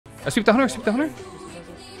I sweep the hunter, sweep the hunter.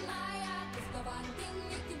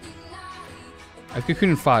 I have cocoon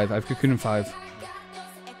in 5. I have cocoon in 5.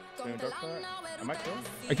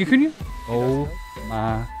 I cocoon you? Oh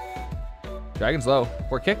my. Dragon's low.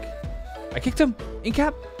 4 kick. I kicked him. In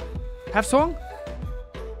cap. Half song.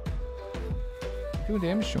 Doing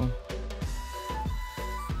damage to him.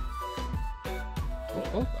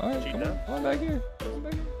 Oh, alright, come on back here. Come on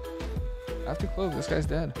back here. I have to close. This guy's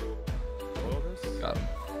dead. Got him.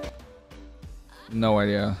 No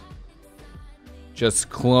idea. Just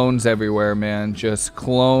clones everywhere, man. Just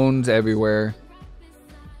clones everywhere.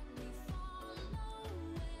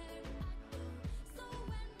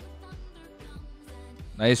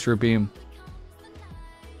 Nice Rubeam.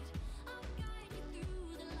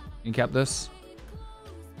 You can cap this.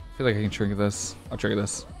 I feel like I can trigger this. I'll trigger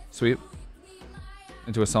this. Sweep.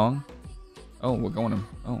 Into a song. Oh, we're going him.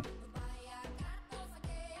 Oh.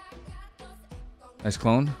 Nice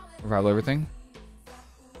clone. Revival everything.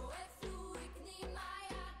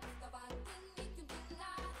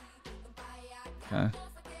 Okay.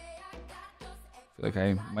 Feel like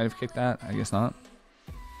I might have kicked that. I guess not.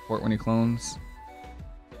 Fort when he clones.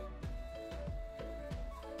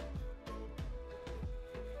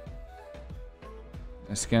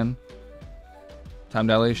 Nice skin. Time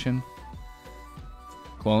dilation.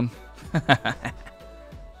 Clone.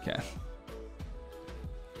 Okay.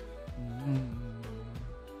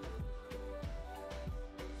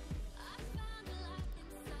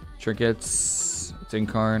 Trinkets. It's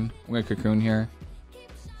Incarn. I'm gonna cocoon here.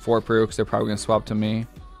 4 Peru because they're probably gonna swap to me.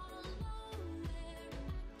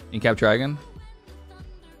 Incap Dragon.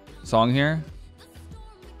 Song here.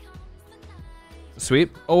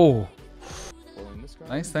 Sweep. Oh.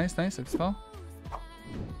 Nice, nice, nice. It spell.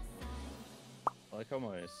 I like how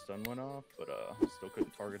my stun went off, but still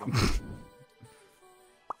couldn't target him.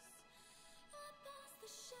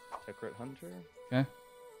 Tech Ret Hunter. Okay.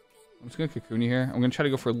 I'm just gonna cocoon you here. I'm gonna try to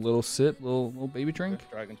go for a little sip, little baby drink. Okay,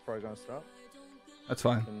 Dragon's probably gonna stop. That's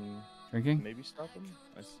fine. Drinking. Maybe stop him.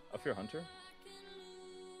 I fear Hunter.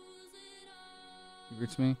 He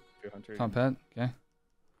roots me. Fear Hunter. Top pet. Okay.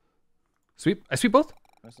 Sweep. I sweep both.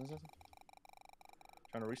 Nice, nice, nice.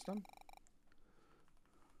 Trying to restun.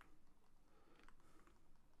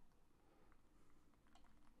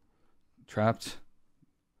 Trapped.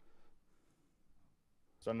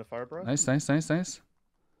 Stun to Fire Breath. Nice, nice, nice, nice.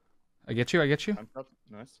 I get you. I get you. I'm trapped.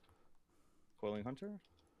 Nice. Coiling Hunter.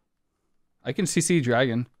 I can CC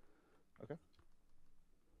Dragon. Okay.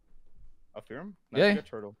 I'll fear him. Nice, Yeah. Get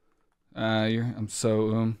turtle. I'm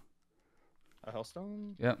so A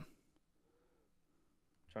Hellstone. Yep.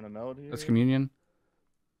 Trying to meld here. That's communion.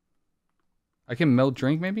 I can meld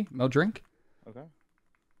drink maybe? Meld drink? Okay.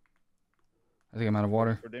 I think I'm out of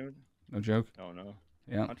water. For damage. No joke. Oh no.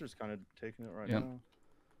 Yeah. Hunter's kind of taking it right Yep. now.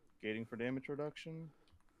 Gating for damage reduction.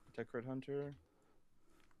 Tech Red Hunter.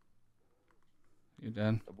 You're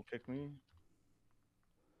dead. Double kick me.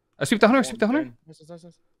 I sweep the hunter. Sweep the hunter. Nice, nice, nice,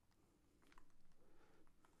 nice.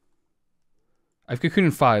 I have cocoon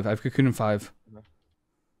in 5. I have cocoon in 5. Okay.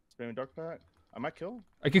 Spamming Dark Pack. I might kill.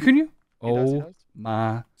 I cocoon you? He does, he Oh does.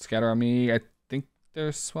 my. Scatter on me. I think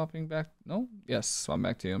they're swapping back. No? Yes. Swap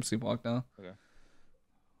back to you. I'm sleepwalk now. Okay.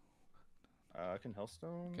 I can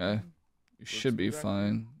Hellstone. Okay. You should be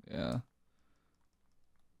fine. Yeah.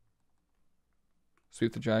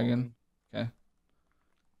 Sweep the dragon. Okay.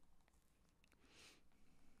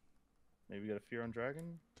 Maybe get a fear on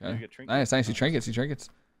dragon. Okay. Maybe get trinkets. Nice, nice. He trinkets. He trinkets.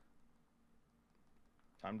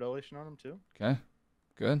 Time dilation on him too. Okay.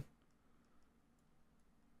 Good.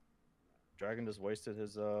 Dragon just wasted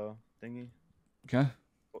his thingy. Okay.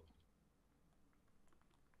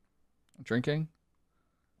 I'm drinking.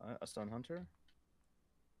 A stun hunter.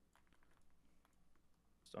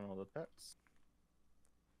 Stun all the pets.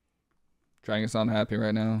 Dragon's not happy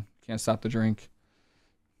right now. Can't stop the drink.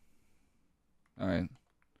 All right.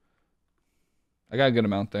 I got a good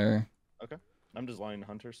amount there. Okay. I'm just lying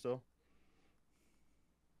hunter still.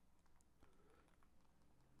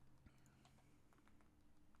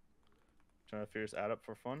 Trying to fierce add up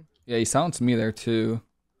for fun. Yeah, he silenced me there too.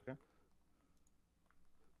 Okay.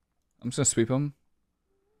 I'm just gonna sweep him.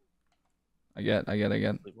 I get.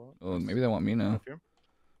 Oh, maybe they want me now.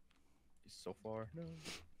 He's so far. No.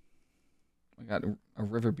 I got a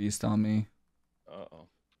river beast on me. Uh-oh.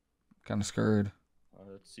 Kind of scared.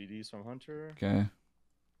 CDs from Hunter. Okay.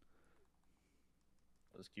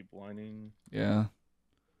 Let's keep whining. Yeah.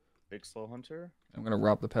 Big slow Hunter. I'm gonna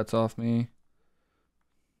rob the pets off me.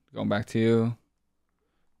 Going back to you.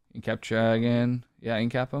 Incap dragon. Yeah,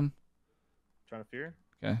 incap him. Trying to fear.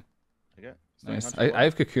 Okay. I get Nice. I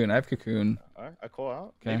have cocoon. I have cocoon. Alright, I call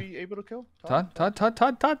out. Okay. Maybe able to kill.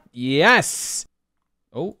 Todd. Yes.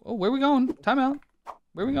 Oh, where we going? Timeout.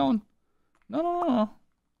 Where we going? No.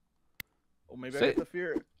 Oh, maybe I get the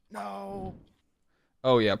fear. No.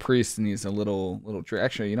 Oh yeah, Priest needs a little drink.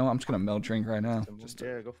 Actually, you know what? I'm just gonna melt drink right now.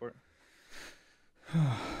 Yeah, go for it.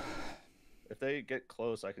 If they get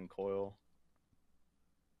close, I can coil.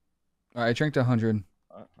 Alright, I drank to 100.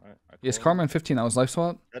 Yes, Karma and 15. That was life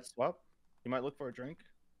swap. That's swap. You might look for a drink.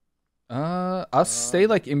 I'll stay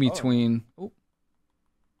like in between. Oh.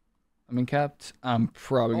 I'm incapped. I'm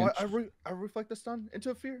probably gonna. I reflect the stun into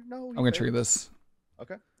a fear. No. I'm gonna trigger this.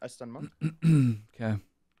 Okay, I stun monk. Okay.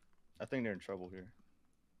 I think they're in trouble here.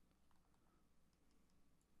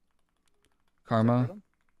 Karma.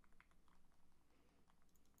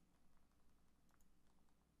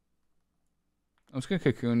 I'm just gonna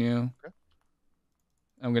cocoon you. Okay.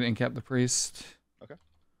 I'm gonna incap the priest. Okay.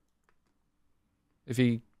 If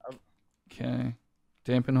he. Okay.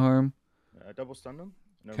 Dampen harm. I double stunned him.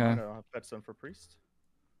 Never mind, I don't have pet stun for priest.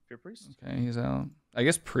 Fear priest. Okay, he's out. I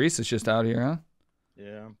guess priest is just out here, huh?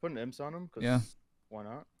 Yeah, I'm putting imps on him because why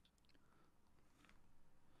not?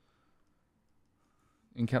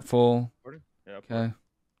 Incap full. Yeah. Okay. I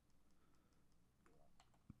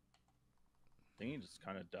think he just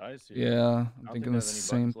kind of dies here. Yeah, I'm thinking the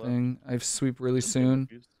same thing. I have sweep really soon.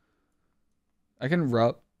 I can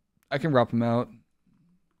rup him out.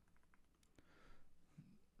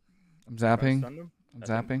 I'm zapping. I'm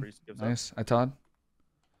zapping. Nice. I Todd.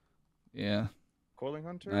 Yeah. Coiling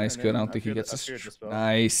Hunter. Nice, good. I don't think he gets this.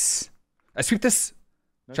 Nice. I sweep this.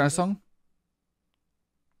 China song.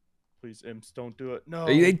 Please, imps, don't do it. No.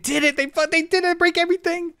 They did it. They did it. Break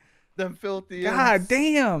everything. Them filthy. God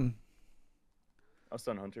damn. I'll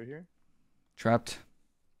stun Hunter here. Trapped.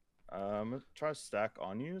 I'm gonna try to stack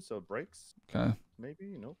on you so it breaks. Okay.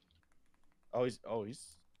 Maybe. Nope. Oh, he's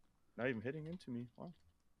not even hitting into me. Wow.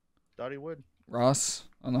 Thought he would. Ross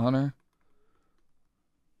on the Hunter.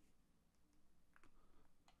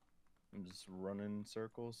 I'm just running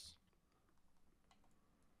circles.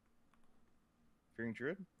 Fearing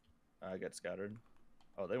Druid? I get scattered.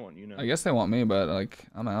 Oh, they want you now. I guess they want me, but like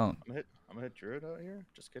I'm out. I'm gonna hit Druid out here.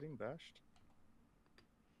 Just kidding, bashed.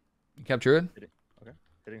 You kept Druid?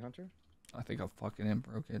 Hitting Hunter? I think I'll fucking him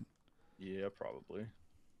broke it. Yeah, probably.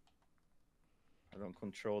 I don't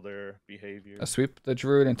control their behavior. I sweep the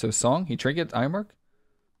Druid into a song. He trinket Iron Mark.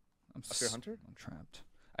 I'm Hunter? I'm trapped.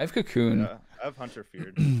 I have cocoon. Yeah, I have Hunter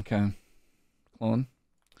feared. Okay. Clone.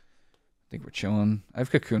 I think we're chilling. I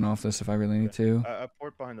have cocoon off this if I really need to. I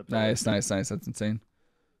port behind the pillar. Nice. That's insane.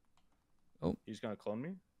 Oh. He's gonna clone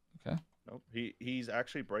me? Okay. Nope. He's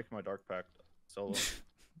actually breaking my Dark Pact solo.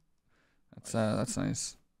 That's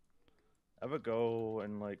nice. I have a go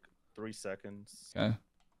in like 3 seconds. Okay.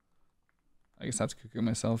 I guess I have to cocoon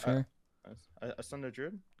myself here. I stunned a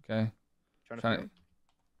Druid. Okay. Trying to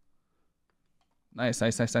Nice.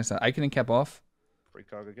 I can incap off.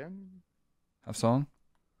 Precog again. Have song.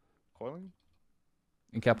 Coiling.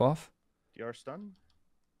 Incap off. DR stun.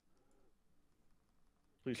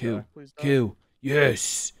 Please Q. die. Please die. Q.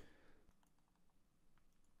 Yes.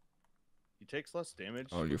 He takes less damage.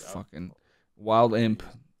 Oh, you're fucking wild imp.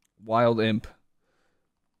 Wild imp.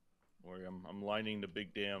 Worry, I'm lining the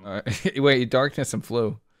big dam. All right. Wait, darkness and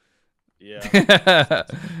flu. Yeah.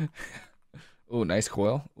 Oh, nice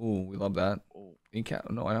coil. Oh, we love that. Oh. Incap.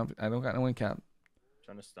 No, I don't got no incap.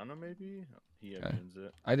 Trying to stun him maybe? He ends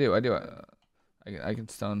it. I do. I can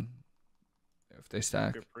stun if they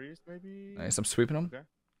stack. Your priest maybe? Nice. I'm sweeping them. Okay.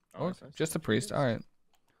 Oh, nice. Just a priest. All right.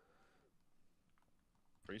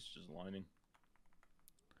 Priest just lining.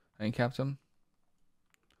 I incapped him.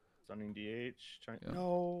 Stunning DH.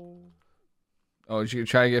 No. Oh, did you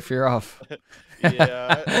try to get fear off?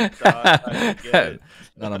 Yeah, I thought I could get it.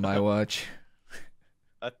 Not on my watch.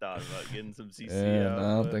 I thought about getting some CC out. No,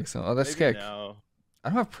 I don't think so. Oh, that's kick. Now. I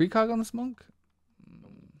don't have precog on this monk.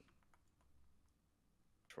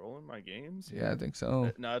 Trolling my games? Yeah, I think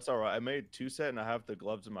so. No, it's all right. I made 2 set and I have the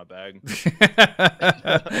gloves in my bag.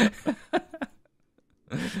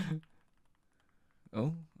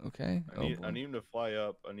 Oh, okay. I need him to fly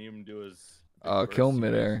up. I need him to do his. Kill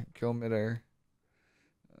midair. Kill midair.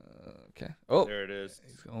 Okay. Oh, there it is.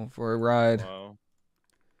 He's going for a ride. Wow.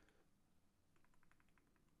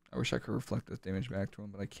 I wish I could reflect this damage back to him,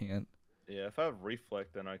 but I can't. Yeah, if I have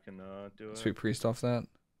reflect, then I can do it. Sweet priest off that.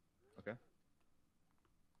 Okay.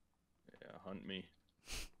 Yeah, hunt me.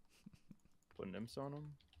 Put imps on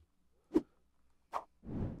him.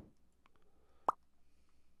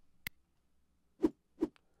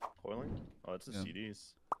 Coiling? Oh, it's the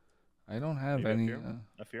CDs. I don't have any.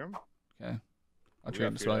 I fear him? Okay. I'll try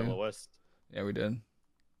to spell you. Yeah, we did.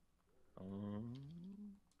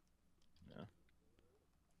 Yeah.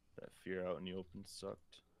 That fear out in the open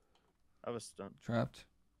sucked. I have a stunt. Trapped.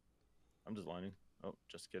 I'm just lining. Oh,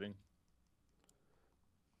 just kidding.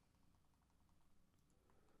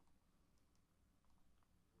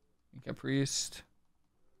 Hpriest.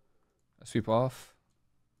 I sweep off.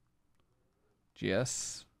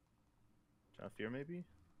 GS. Trying to fear maybe?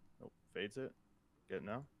 Nope. Fades it. Get it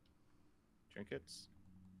now. Trinkets.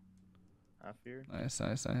 Half fear. Nice,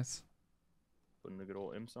 nice, nice. Putting the good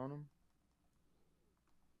old imps on him.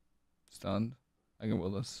 Stunned. I can will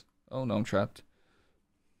this. Oh no, I'm trapped.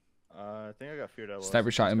 I think I got feared out. Sniper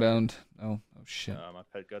shot inbound. Oh, oh shit. My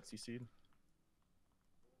pet got CC'd.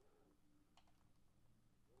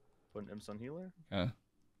 Putting imps on healer. Okay.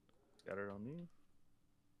 Scattered on me.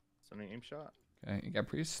 Sending aim shot. Okay, you got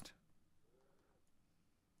priest.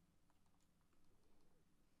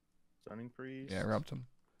 Stunning priest. Yeah, robbed him.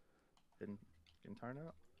 Getting tired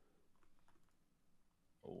out.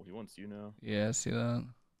 Oh, he wants you now. Yeah, I see that.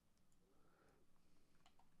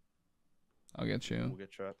 I'll get you. We'll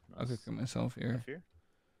get trapped. I'll Nice. cook myself here. Fear?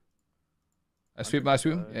 I sweep my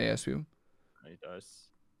sweep. Yeah, yeah, sweep. He does.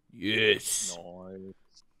 Yes. Nice.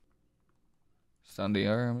 Stun the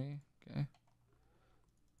army. Okay. I'm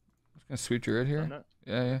just gonna sweep Druid here.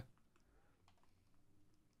 Yeah, yeah.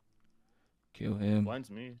 Kill him.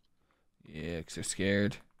 Blinds me. Yeah, because they're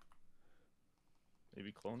scared.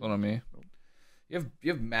 Maybe clone. Clone on me. Nope.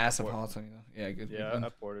 You have massive hots on you though. Yeah, good. Yeah, good. I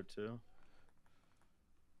ported too.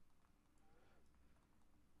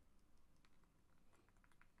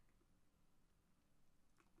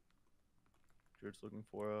 Druid's looking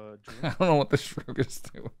for a I don't know what this Shrook is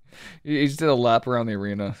doing. He just did a lap around the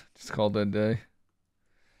arena. Just called that day.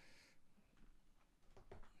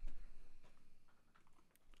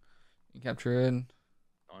 You capture it.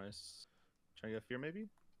 Nice. Trying to get fear maybe?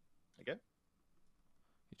 Okay.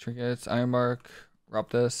 He trinkets. Iron Mark.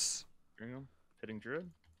 Ruptus. Bring him. Hitting Druid.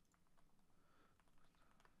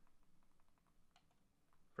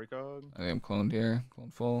 Precog. I think I'm cloned here. Clone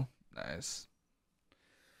full. Nice.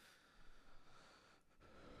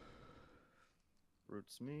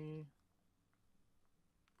 Roots me.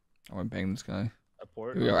 I want to bang this guy. I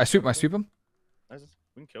port. Here we go. I sweep him. Nice.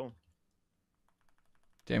 We can kill him.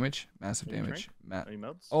 Damage. Massive Can you damage. Any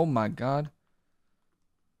melts? Oh my god.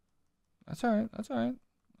 That's alright. That's alright.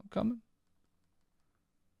 I'm coming.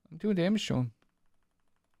 I'm doing damage to him.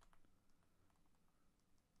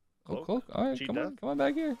 Cloak? Cloak. Alright, Cheat come on. death? Come on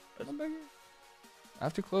back here. Come on back here.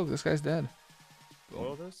 After cloak, this guy's dead.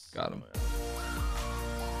 Boil this? Got him. Oh, yeah.